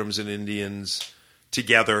Pilgrims and Indians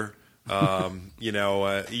together,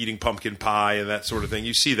 eating pumpkin pie and that sort of thing.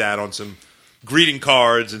 You see that on some greeting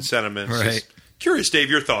cards and sentiments. Right. Just curious, Dave,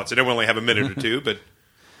 your thoughts. I know we only have a minute or two, but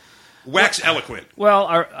wax eloquent. Well,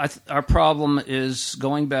 our problem is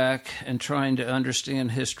going back and trying to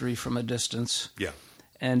understand history from a distance. Yeah.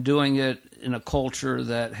 And doing it in a culture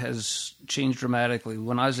that has changed dramatically.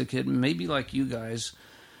 When I was a kid, maybe like you guys,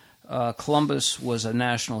 Columbus was a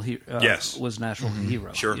national hero.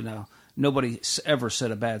 Hero. Sure. Nobody ever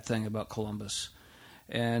said a bad thing about Columbus.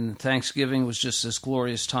 And Thanksgiving was just this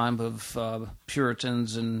glorious time of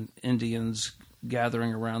Puritans and Indians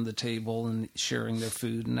gathering around the table and sharing their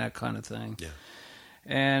food and that kind of thing. Yeah.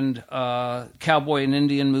 And cowboy and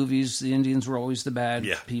Indian movies, the Indians were always the bad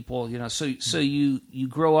people, So you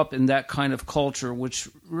grow up in that kind of culture, which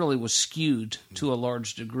really was skewed to a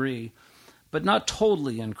large degree, but not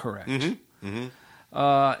totally incorrect.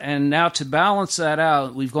 And now to balance that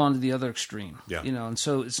out, we've gone to the other extreme. And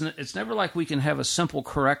so it's never like we can have a simple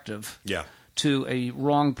corrective to a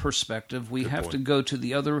wrong perspective. We have to go to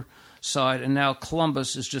the other side, and now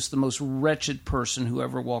Columbus is just the most wretched person who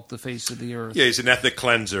ever walked the face of the earth. Yeah, he's an ethnic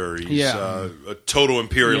cleanser. He's a total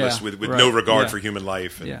imperialist with no regard for human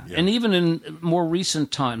life. And even in more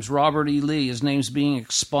recent times, Robert E. Lee, his name's being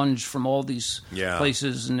expunged from all these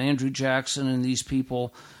places, and Andrew Jackson and these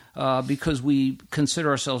people, because we consider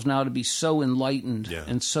ourselves now to be so enlightened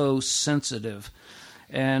and so sensitive.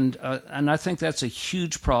 And I think that's a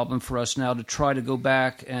huge problem for us now, to try to go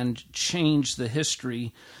back and change the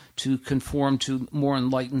history to conform to more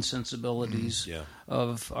enlightened sensibilities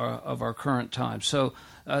of our current time. So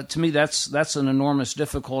to me, that's an enormous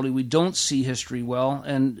difficulty. We don't see history well,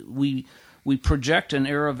 and we we project an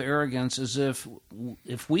air of arrogance as if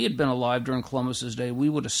we had been alive during Columbus's day, we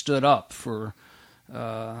would have stood up for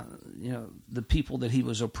the people that he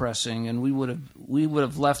was oppressing, and we would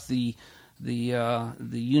have left the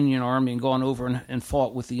Union Army and gone over and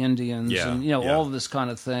fought with the Indians, and all of this kind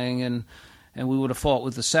of thing, and we would have fought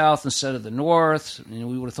with the South instead of the North.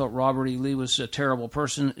 We would have thought Robert E. Lee was a terrible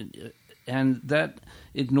person, and that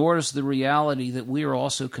ignores the reality that we are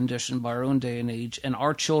also conditioned by our own day and age, and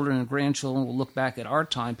our children and grandchildren will look back at our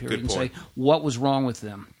time period and say, what was wrong with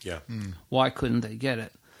them? Yeah. Why couldn't they get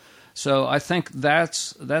it? So I think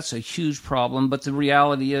that's a huge problem, but the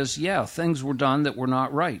reality is, things were done that were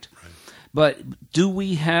not right. But do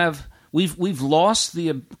we have we've lost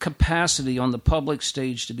the capacity on the public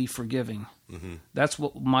stage to be forgiving. Mm-hmm. That's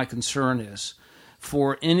what my concern is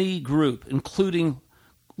for any group, including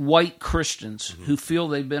white Christians who feel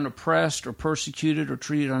they've been oppressed or persecuted or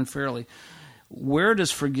treated unfairly. Where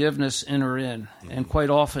does forgiveness enter in? And quite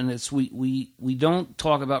often it's we don't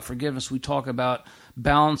talk about forgiveness. We talk about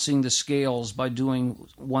balancing the scales by doing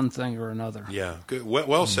one thing or another. Yeah, good.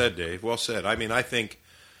 Well said, Dave. Well said. I mean, I think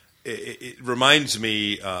it reminds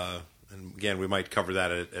me, and again, we might cover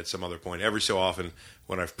that at some other point. Every so often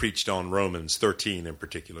when I've preached on Romans 13 in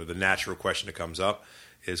particular, the natural question that comes up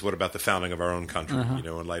is, what about the founding of our own country,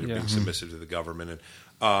 in light of being submissive to the government? And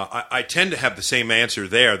I tend to have the same answer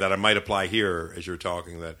there that I might apply here as you're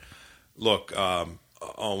talking, that, look, on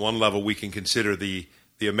one level we can consider the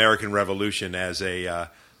American Revolution as a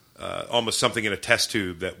almost something in a test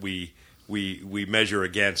tube that we measure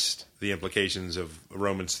against the implications of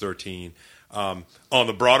Romans 13. On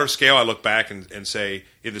the broader scale, I look back and say,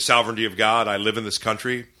 in the sovereignty of God, I live in this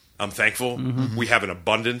country. I'm thankful. Mm-hmm. We have an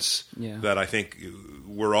abundance that I think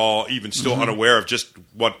we're all even still unaware of just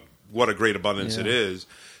what a great abundance it is.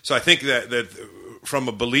 So I think that from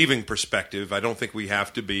a believing perspective, I don't think we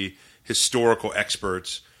have to be historical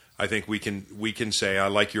experts. I think we can say, I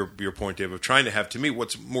like your point, Dave, of trying to have, to me,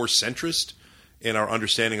 what's more centrist in our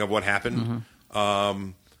understanding of what happened.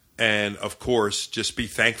 And, of course, just be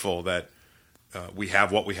thankful that we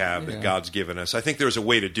have what we have, that God's given us. I think there's a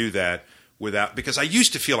way to do that because I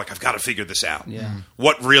used to feel like I've got to figure this out. Yeah.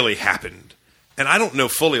 What really happened? And I don't know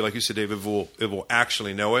fully, like you said, Dave, if we'll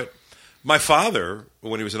actually know it. My father,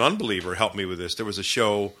 when he was an unbeliever, helped me with this. There was a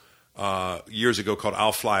show years ago called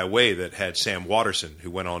I'll Fly Away that had Sam Waterston, who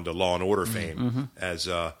went on to Law and Order fame as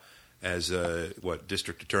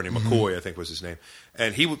District Attorney McCoy, I think was his name.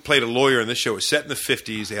 And he played a lawyer in this show. It was set in the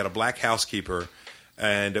 50s. They had a black housekeeper,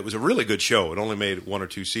 and it was a really good show. It only made 1 or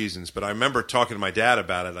 2 seasons. But I remember talking to my dad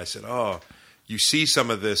about it. I said, you see some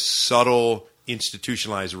of this subtle,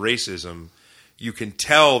 institutionalized racism. You can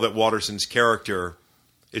tell that Waterston's character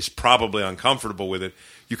is probably uncomfortable with it.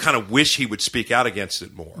 You kind of wish he would speak out against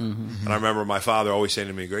it more. And I remember my father always saying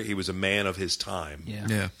to me, he was a man of his time.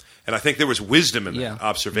 Yeah. And I think there was wisdom in that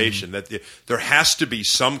observation, that there has to be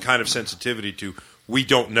some kind of sensitivity to, we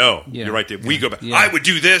don't know. Yeah. You're right, Dave. We go back. I would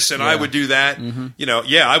do this and I would do that.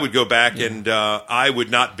 I would go back and I would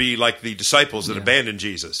not be like the disciples that abandoned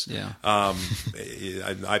Jesus. Yeah.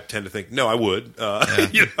 I tend to think, no, I would.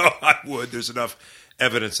 I would. There's enough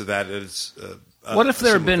evidence of that. It's what if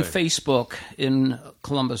there had been Facebook in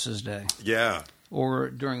Columbus's day? Yeah. Or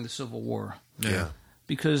during the Civil War? Yeah.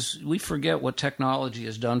 Because we forget what technology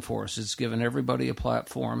has done for us. It's given everybody a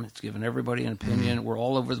platform. It's given everybody an opinion. We're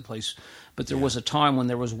all over the place. But there was a time when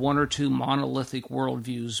there was 1 or 2 monolithic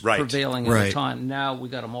worldviews prevailing at the time. Now we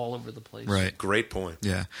got them all over the place. Right. Great point.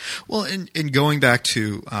 Yeah. Well, and going back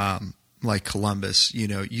to like Columbus,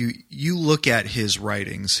 you look at his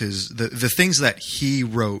writings, the things that he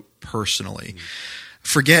wrote personally.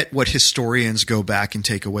 Forget what historians go back and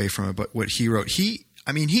take away from it, but what he wrote. He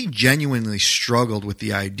genuinely struggled with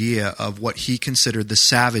the idea of what he considered the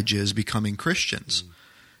savages becoming Christians.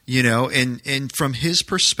 And from his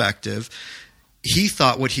perspective, he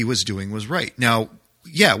thought what he was doing was right. Now,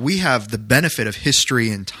 we have the benefit of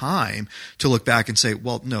history and time to look back and say,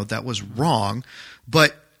 well, no, that was wrong.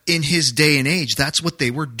 But in his day and age, that's what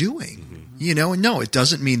they were doing. And no, it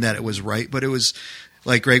doesn't mean that it was right, but it was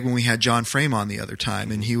like, Greg, when we had John Frame on the other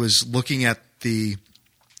time, and he was looking at the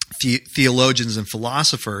theologians and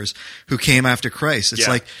philosophers who came after Christ. It's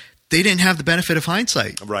like they didn't have the benefit of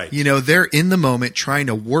hindsight. Right. They're in the moment trying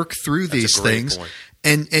to work through these things. Point.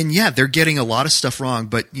 And they're getting a lot of stuff wrong,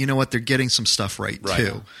 but you know what? They're getting some stuff right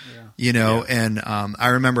too. Yeah. And I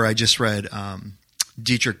remember I just read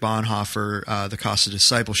Dietrich Bonhoeffer, The Cost of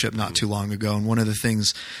Discipleship, not too long ago. And one of the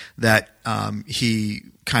things that he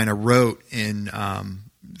kind of wrote in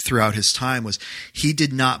throughout his time was he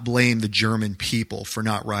did not blame the German people for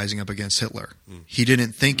not rising up against Hitler. He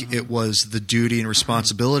didn't think it was the duty and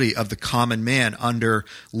responsibility of the common man under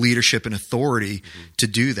leadership and authority to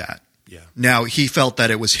do that. Yeah. Now, he felt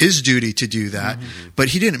that it was his duty to do that, but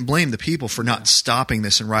he didn't blame the people for not stopping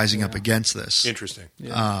this and rising up against this. Interesting.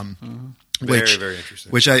 Which, very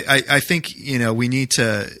interesting. Which I think, we need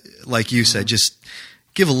to, like you said, just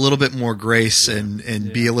give a little bit more grace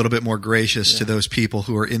and be a little bit more gracious to those people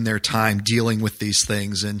who are in their time dealing with these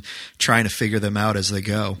things and trying to figure them out as they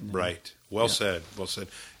go. Right. Well said. Well said.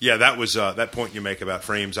 Yeah, that was that point you make about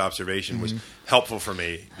Frame's observation was helpful for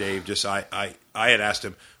me, Dave. Just I had asked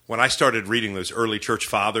him, when I started reading those early church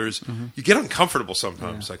fathers, you get uncomfortable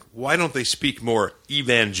sometimes. Like, why don't they speak more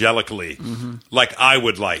evangelically like I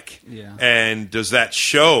would like? Yeah. And does that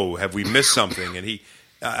show, have we missed something? And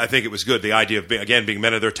I think it was good, the idea of, being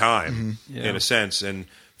men of their time, in a sense. And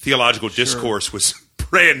theological discourse was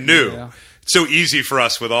brand new. Yeah. It's so easy for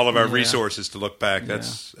us with all of our resources to look back.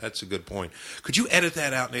 That's a good point. Could you edit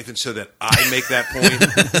that out, Nathan, so that I make that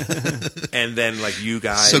point, and then like you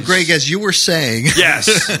guys? So, Greg, as you were saying,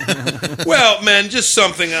 yes. Well, man, just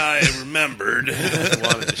something I remembered and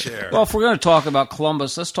wanted to share. Well, if we're going to talk about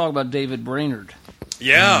Columbus, let's talk about David Brainerd.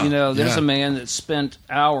 Yeah. There's a man that spent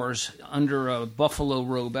hours under a buffalo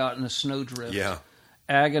robe out in a snowdrift. Yeah.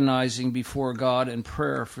 Agonizing before God in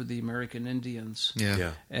prayer for the American Indians,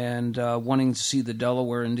 and wanting to see the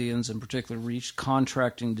Delaware Indians in particular reach,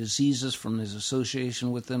 contracting diseases from his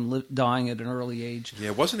association with them, dying at an early age. Yeah,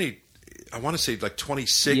 wasn't he? I want to say like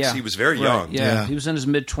 26. Yeah. He was very young. Yeah, he was in his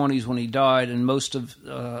mid-20s when he died, and most of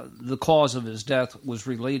the cause of his death was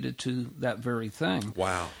related to that very thing.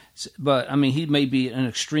 Wow. But, he may be an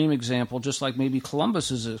extreme example, just like maybe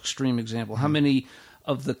Columbus is an extreme example. How many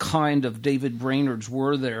of the kind of David Brainerd's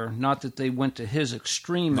were there? Not that they went to his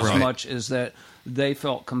extreme as much as that they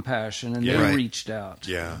felt compassion and they reached out.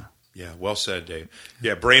 Yeah, well said, Dave.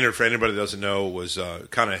 Yeah, Brainerd, for anybody that doesn't know, was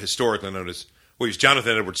kind of historically known as, he was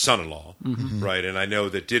Jonathan Edwards' son-in-law, right? And I know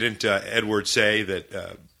that didn't Edward say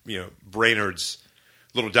that, Brainerd's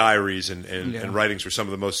little diaries and writings were some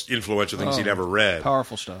of the most influential things he'd ever read.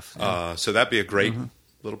 Powerful stuff. Yeah. So that'd be a great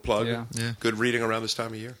little plug. Yeah. Good reading around this time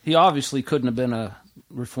of year. He obviously couldn't have been a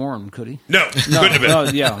Reformed, could he? No, couldn't have been. No,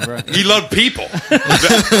 yeah, right. He loved people.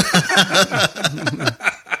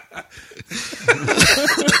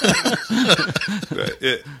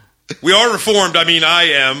 We are Reformed. I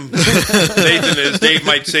am. Nathan is. Dave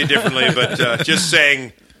might say differently, but just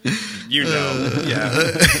saying,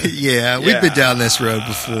 yeah, we've been down this road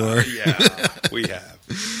before. Yeah, we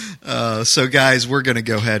have. So, guys, we're going to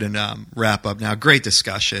go ahead and wrap up now. Great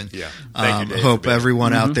discussion. Yeah. Thank you, Dave, hope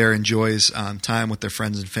everyone out there enjoys time with their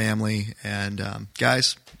friends and family. And,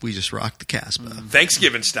 guys, we just rocked the Casbah.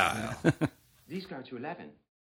 Thanksgiving style. These go to 11.